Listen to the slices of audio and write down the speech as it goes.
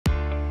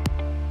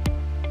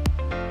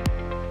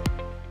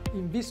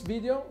In this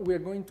video, we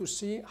are going to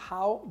see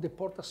how the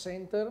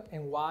PORTACENTER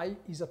and why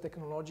is a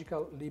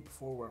technological leap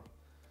forward.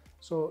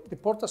 So the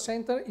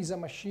PORTACENTER is a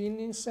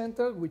machining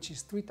center which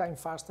is 3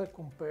 times faster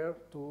compared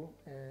to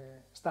a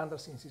standard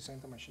CNC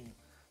center machine.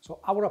 So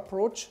our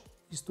approach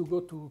is to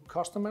go to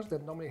customers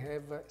that normally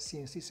have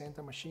CNC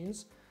center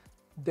machines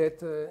that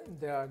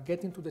they are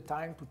getting to the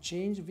time to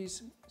change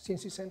this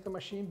CNC center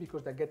machine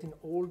because they're getting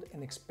old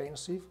and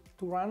expensive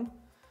to run.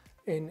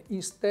 And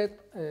instead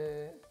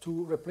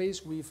to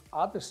replace with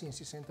other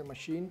CNC center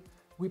machine,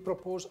 we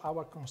propose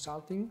our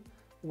consulting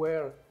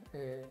where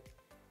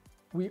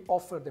we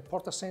offer the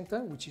PORTACENTER,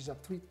 which is a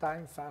 3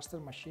 times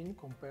faster machine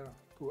compared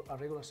to a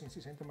regular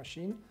CNC center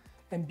machine.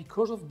 And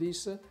because of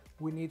this,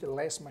 we need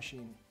less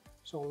machine.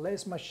 So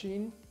less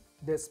machine,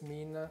 that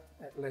means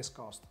less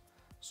cost.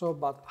 So,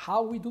 but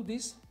how we do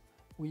this?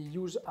 We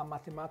use a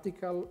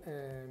mathematical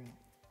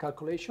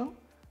calculation,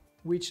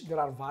 which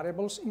there are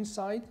variables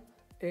inside,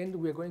 and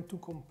we're going to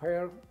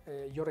compare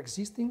your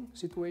existing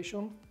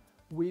situation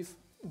with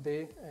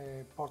the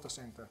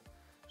PORTACENTER.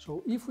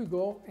 So if we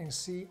go and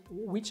see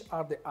which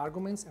are the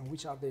arguments and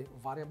which are the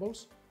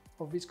variables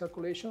of this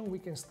calculation, we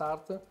can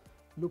start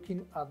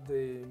looking at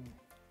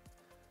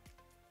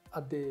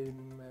the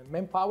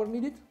manpower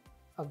needed.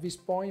 At this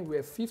point, we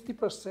have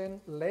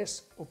 50%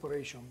 less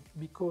operation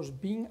because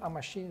being a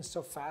machine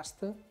so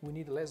fast, we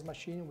need less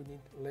machine, we need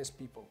less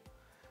people.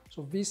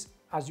 So this,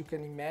 as you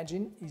can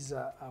imagine, is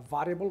a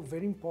variable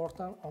very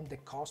important on the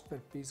cost per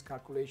piece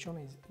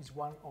calculation. Is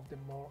one of the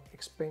more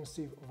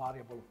expensive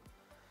variable.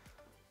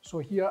 So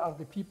here are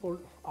the people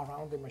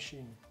around the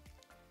machine.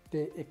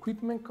 The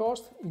equipment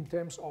cost in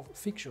terms of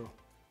fixture.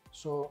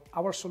 So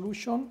our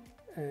solution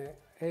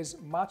has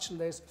much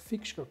less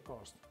fixture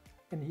cost.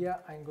 And here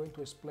I'm going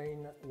to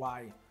explain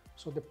why.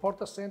 So the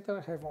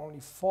PORTACENTER have only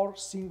 4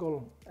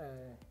 single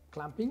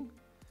clamping.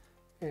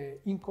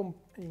 In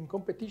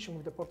competition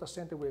with the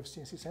PORTACENTER, we have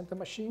CNC center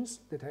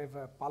machines that have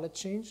a pallet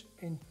change,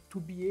 and to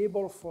be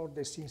able for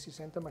the CNC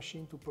center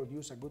machine to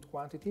produce a good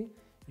quantity,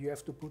 you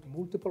have to put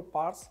multiple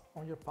parts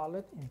on your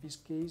pallet. In this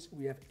case,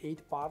 we have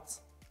 8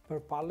 parts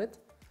per pallet,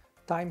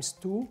 times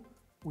 2,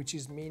 which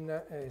is mean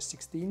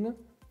 16,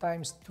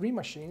 times 3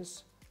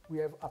 machines, we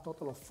have a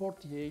total of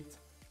 48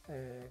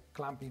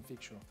 clamping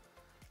fixture.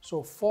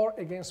 So 4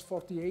 against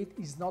 48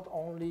 is not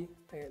only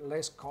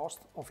less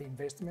cost of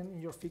investment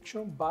in your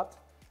fixture, but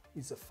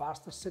it's a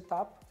faster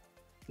setup,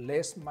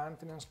 less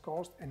maintenance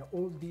cost, and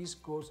all this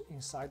goes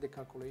inside the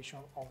calculation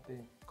of the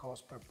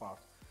cost per part.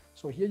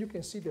 So here you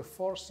can see the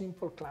 4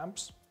 simple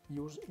clamps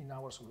used in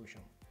our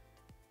solution.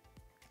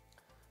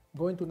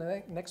 Going to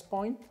the next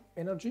point,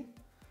 energy.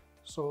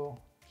 So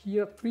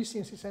here, 3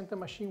 CNC center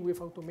machine with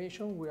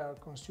automation, we are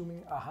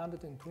consuming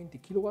 120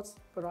 kilowatts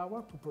per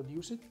hour to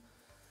produce it.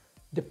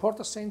 The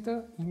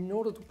PORTACENTER, in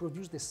order to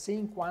produce the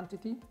same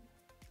quantity,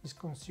 is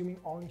consuming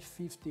only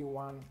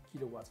 51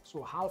 kilowatts,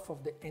 so half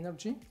of the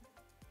energy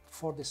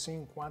for the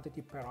same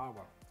quantity per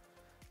hour.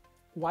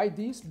 Why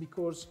this?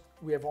 Because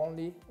we have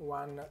only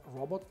 1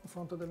 robot in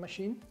front of the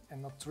machine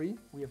and not 3.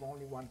 We have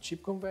only 1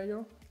 chip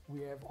conveyor.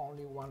 We have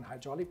only 1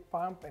 hydraulic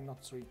pump and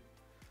not 3.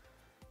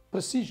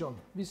 Precision.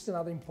 This is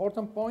another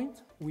important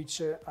point, which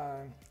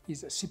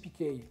is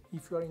CPK.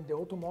 If you are in the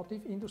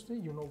automotive industry,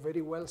 you know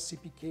very well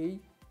CPK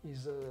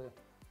is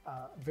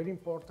a very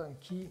important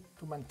key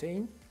to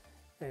maintain.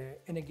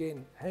 And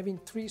again, having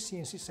 3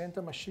 CNC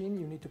center machine,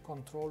 you need to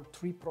control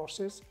 3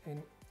 processes,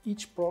 and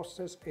each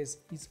process has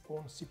its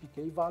own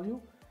CPK value.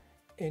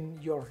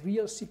 And your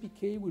real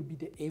CPK will be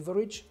the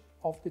average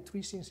of the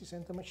 3 CNC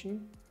center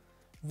machine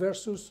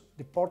versus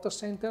the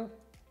PORTACENTER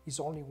is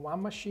only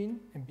 1 machine,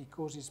 and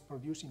because it's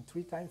producing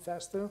 3 times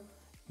faster,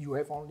 you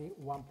have only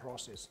 1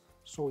 process.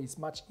 So it's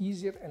much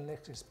easier and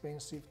less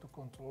expensive to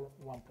control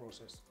 1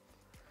 process.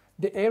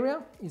 The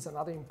area is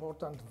another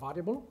important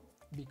variable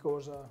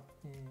because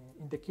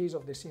in the case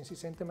of the CNC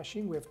center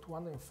machine, we have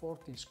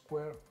 240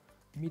 square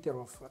meter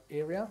of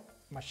area,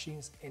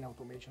 machines and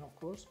automation, of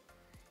course.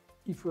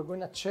 If we're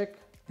going to check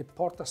the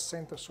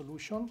PORTACENTER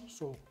solution,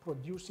 so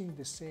producing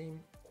the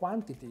same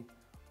quantity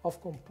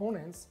of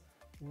components,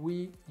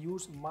 we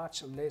use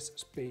much less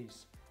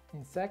space.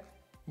 In fact,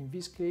 in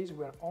this case,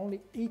 we are only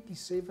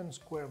 87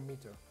 square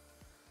meters.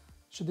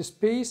 So the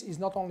space is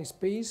not only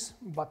space,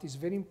 but it's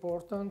very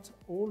important,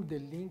 all the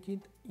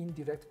linked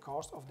indirect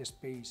cost of the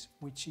space,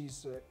 which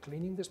is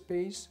cleaning the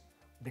space,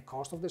 the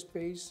cost of the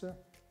space,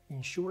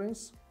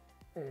 insurance,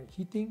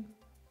 heating,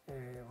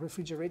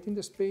 refrigerating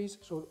the space.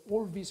 So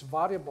all these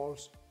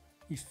variables,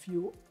 if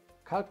you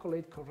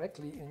calculate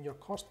correctly and your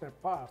cost per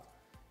part,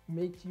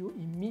 make you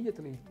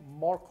immediately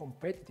more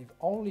competitive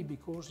only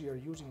because you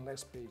are using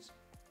less space.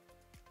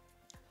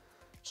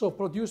 So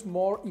produce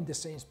more in the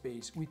same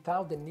space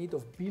without the need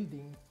of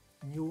building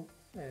new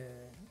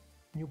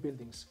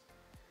buildings.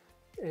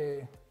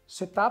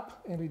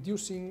 Setup and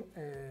reducing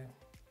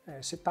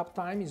setup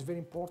time is very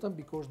important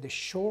because the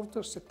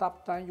shorter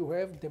setup time you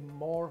have, the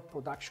more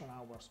production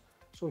hours.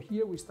 So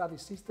here we study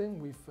system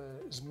with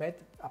SMED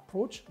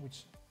approach,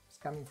 which is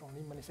coming from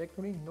lean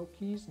manufacturing. No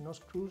keys, no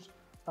screws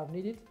are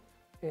needed.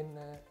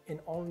 and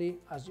only,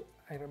 as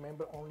I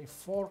remember, only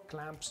 4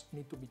 clamps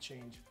need to be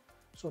changed.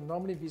 So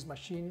normally this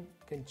machine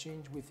can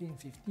change within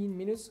 15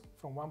 minutes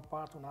from one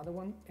part to another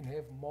one and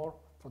have more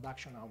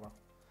production hour.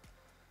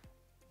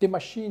 The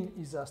machine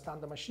is a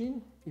standard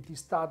machine. It is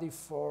studied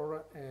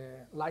for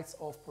lights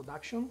off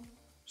production.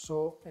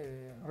 So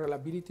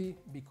reliability,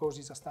 because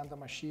it's a standard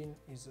machine,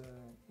 is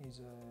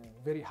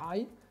very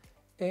high,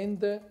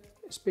 and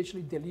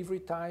especially delivery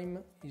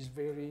time is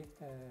very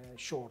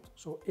short.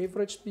 So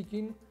average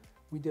speaking,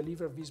 we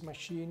deliver this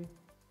machine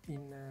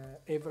in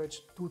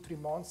average 2-3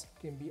 months,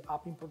 can be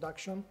up in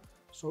production.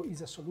 So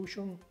it's a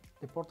solution,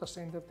 the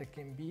PORTACENTER, that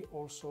can be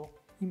also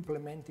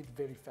implemented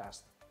very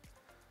fast.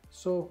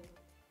 So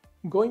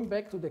going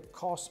back to the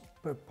cost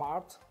per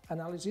part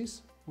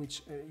analysis,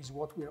 which is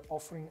what we are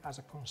offering as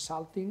a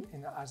consulting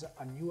and as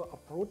a new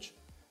approach,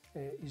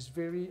 is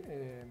very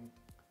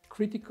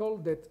critical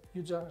that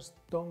you just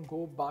don't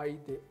go by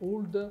the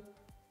old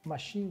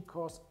machine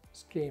cost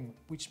scheme,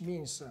 which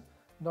means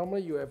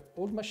normally you have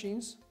old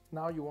machines,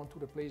 now you want to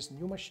replace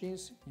new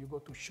machines, you go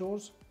to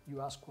shows,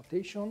 you ask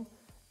quotation,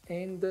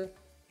 and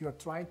you are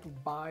trying to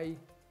buy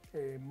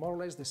more or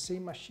less the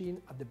same machine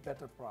at the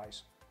better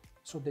price.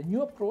 So the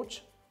new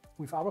approach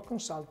with our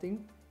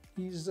consulting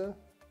is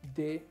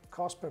the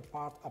cost per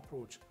part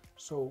approach.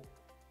 So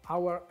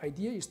our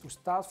idea is to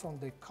start from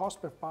the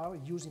cost per part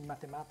using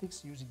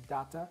mathematics, using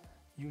data,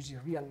 using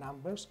real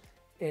numbers,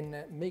 and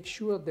make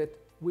sure that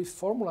with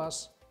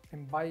formulas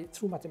and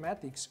through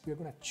mathematics, we're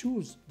going to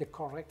choose the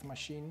correct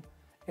machine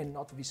and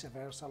not vice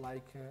versa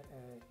like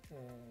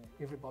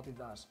everybody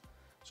does.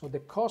 So the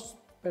cost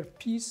per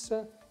piece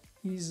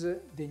is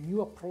the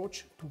new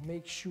approach to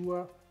make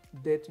sure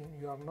that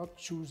you are not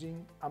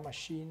choosing a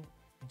machine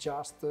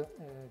just to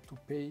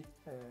pay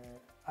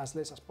as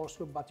less as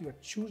possible, but you are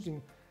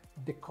choosing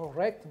the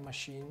correct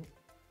machine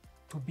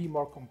to be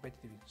more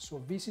competitive.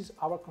 So this is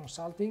our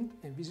consulting,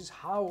 and this is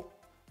how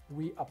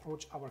we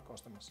approach our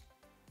customers.